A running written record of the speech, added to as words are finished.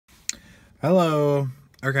Hello.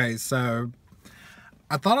 Okay, so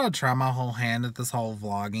I thought I'd try my whole hand at this whole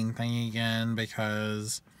vlogging thing again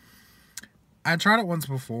because I tried it once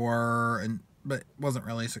before but wasn't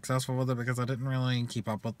really successful with it because I didn't really keep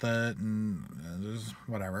up with it and just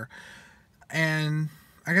whatever. And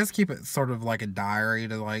I guess keep it sort of like a diary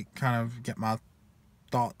to like kind of get my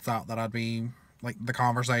thoughts out that I'd be like the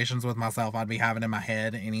conversations with myself I'd be having in my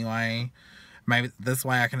head anyway. Maybe this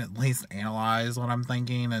way I can at least analyze what I'm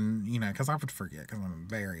thinking and, because I would forget because I'm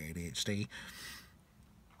very ADHD.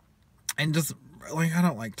 And just, like, I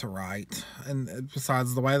don't like to write. And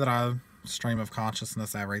besides, the way that I stream of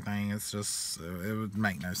consciousness everything, it's just, it would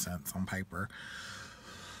make no sense on paper.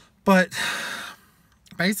 But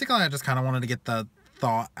basically, I just kind of wanted to get the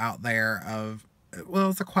thought out there of,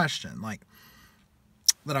 well, it's a question, like,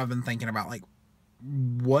 that I've been thinking about. Like,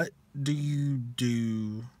 what do you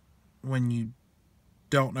do when you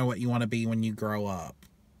don't know what you want to be when you grow up,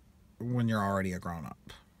 when you're already a grown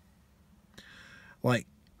up? Like,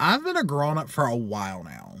 I've been a grown up for a while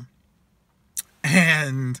now,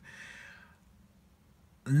 and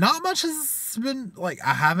not much has been, like,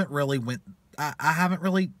 I haven't really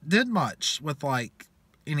did much with, like,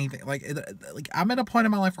 anything. Like, I'm at a point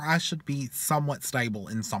in my life where I should be somewhat stable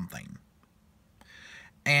in something.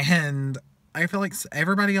 And I feel like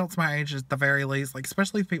everybody else my age, at the very least, like,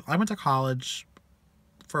 especially people, I went to college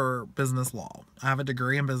for business law. I have a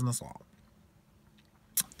degree in business law.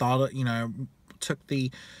 Thought, took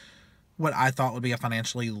what I thought would be a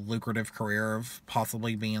financially lucrative career of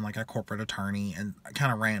possibly being like a corporate attorney and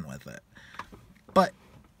kind of ran with it. But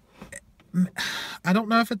I don't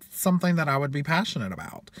know if it's something that I would be passionate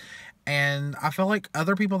about. And I feel like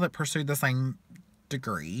other people that pursued the same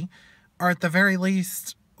degree are at the very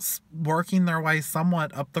least working their way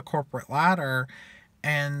somewhat up the corporate ladder.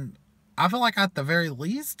 And I feel like at the very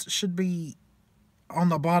least should be on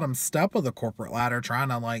the bottom step of the corporate ladder trying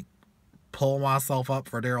to like pull myself up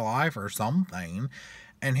for dear life or something.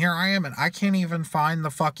 And here I am and I can't even find the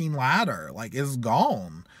fucking ladder. Like, it's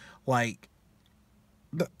gone. Like,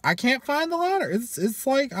 I can't find the ladder. It's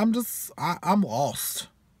like I'm lost.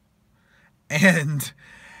 And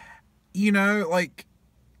like,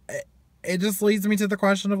 it just leads me to the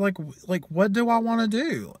question of like what do I want to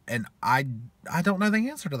do? And I don't know the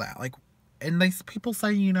answer to that. Like, and people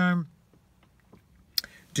say,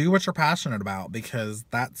 do what you're passionate about, because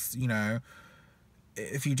that's,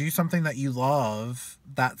 if you do something that you love,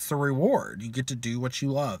 that's the reward. You get to do what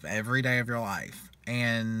you love every day of your life.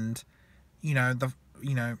 And, the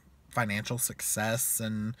financial success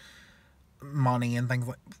and money and things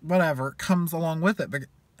like whatever comes along with it.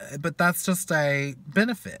 But that's just a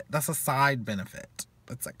benefit. That's a side benefit.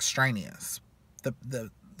 That's extraneous.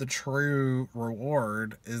 The true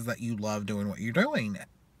reward is that you love doing what you're doing.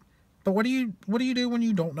 But what do you do when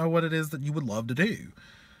you don't know what it is that you would love to do?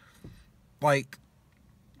 Like,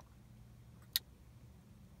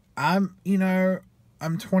 I'm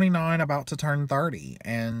 29, about to turn 30,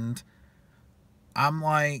 and I'm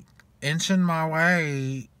like inching my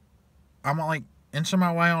way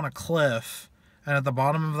on a cliff, and at the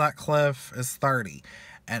bottom of that cliff is 30.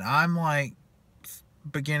 And I'm like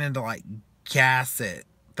beginning to like gas it,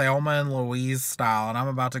 Thelma and Louise style, and I'm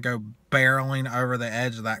about to go barreling over the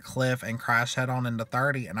edge of that cliff and crash head on into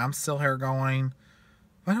 30, and I'm still here going,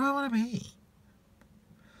 what do I want to be?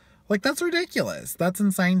 Like, that's ridiculous. That's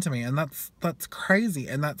insane to me, and that's crazy,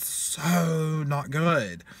 and that's so not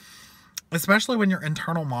good. Especially when your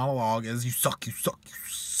internal monologue is, you suck, you suck, you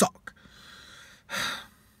suck.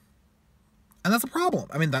 And that's a problem.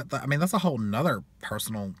 I mean, that's a whole nother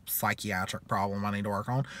personal psychiatric problem I need to work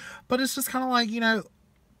on. But it's just kind of like,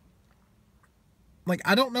 like,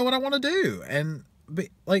 I don't know what I want to do. And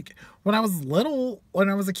like, when I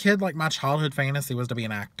was a kid, like, my childhood fantasy was to be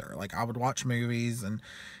an actor. Like, I would watch movies and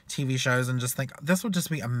TV shows and just think, this would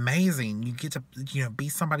just be amazing. You get to, be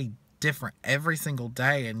somebody different every single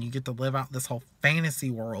day, and you get to live out this whole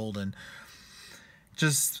fantasy world and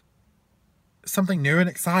just something new and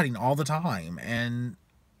exciting all the time. And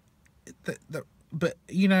but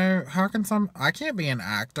how can I can't be an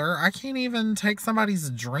actor. I can't even take somebody's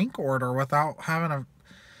drink order without having a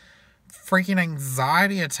freaking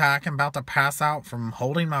anxiety attack and about to pass out from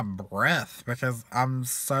holding my breath because I'm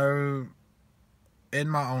so in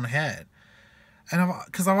my own head. And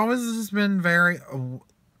because I've always just been very,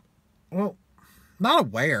 well, not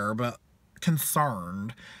aware, but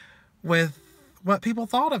concerned with what people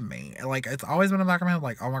thought of me. Like, it's always been in the back of my head,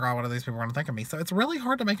 like, oh my God, what are these people going to think of me? So it's really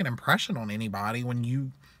hard to make an impression on anybody when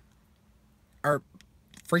you are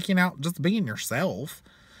freaking out just being yourself.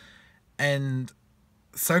 And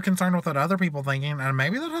so concerned with what other people thinking, and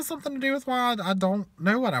maybe that has something to do with why I don't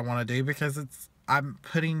know what I want to do, because I'm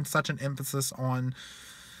putting such an emphasis on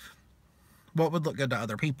what would look good to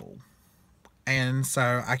other people. And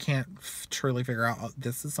so I can't truly figure out, oh,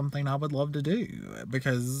 this is something I would love to do,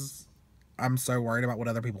 because I'm so worried about what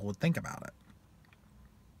other people would think about it.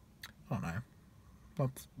 I don't know.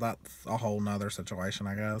 That's a whole nother situation,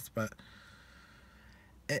 I guess. But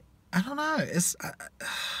I don't know.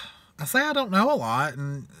 I say I don't know a lot,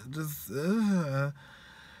 and just,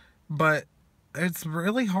 but it's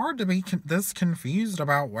really hard to be this confused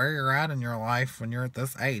about where you're at in your life when you're at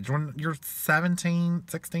this age. When you're 17,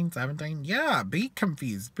 16, 17, yeah, be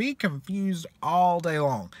confused. Be confused all day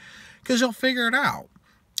long, because you'll figure it out.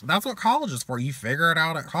 That's what college is for. You figure it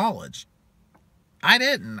out at college. I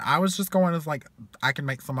didn't. I was just going as like, I can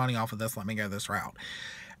make some money off of this. Let me go this route.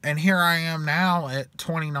 And here I am now at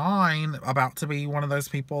 29, about to be one of those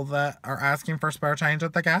people that are asking for spare change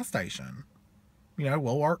at the gas station. You know,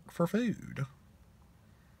 we'll work for food.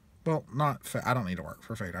 Well, I don't need to work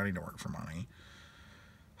for food. I need to work for money.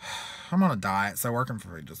 I'm on a diet, so working for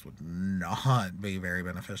food just would not be very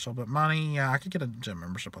beneficial. But money, yeah, I could get a gym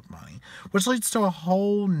membership with money. Which leads to a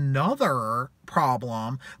whole nother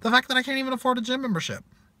problem. The fact that I can't even afford a gym membership.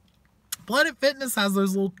 Planet Fitness has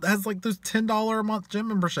those $10 a month gym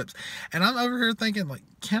memberships. And I'm over here thinking, like,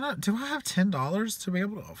 do I have $10 to be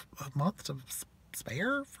able to, a month to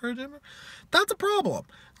spare for a gym? That's a problem.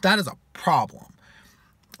 That is a problem.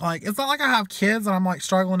 Like, it's not like I have kids and I'm like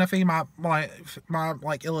struggling to feed my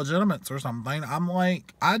like illegitimates or something. I'm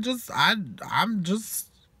like, I'm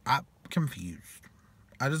confused.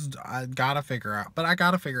 I gotta figure out, but I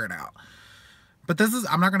gotta figure it out. But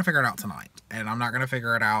I'm not gonna figure it out tonight, and I'm not gonna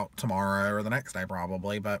figure it out tomorrow or the next day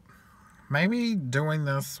probably, but maybe doing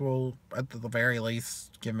this will, at the very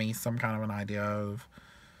least, give me some kind of an idea of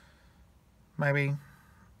maybe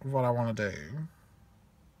what I want to do.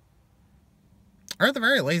 Or at the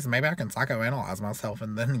very least, maybe I can psychoanalyze myself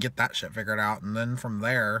and then get that shit figured out. And then from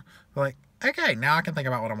there, like, okay, now I can think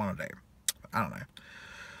about what I want to do. I don't know.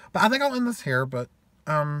 But I think I'll end this here. But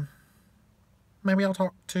maybe I'll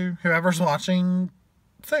talk to whoever's watching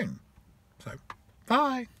soon. So,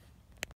 bye.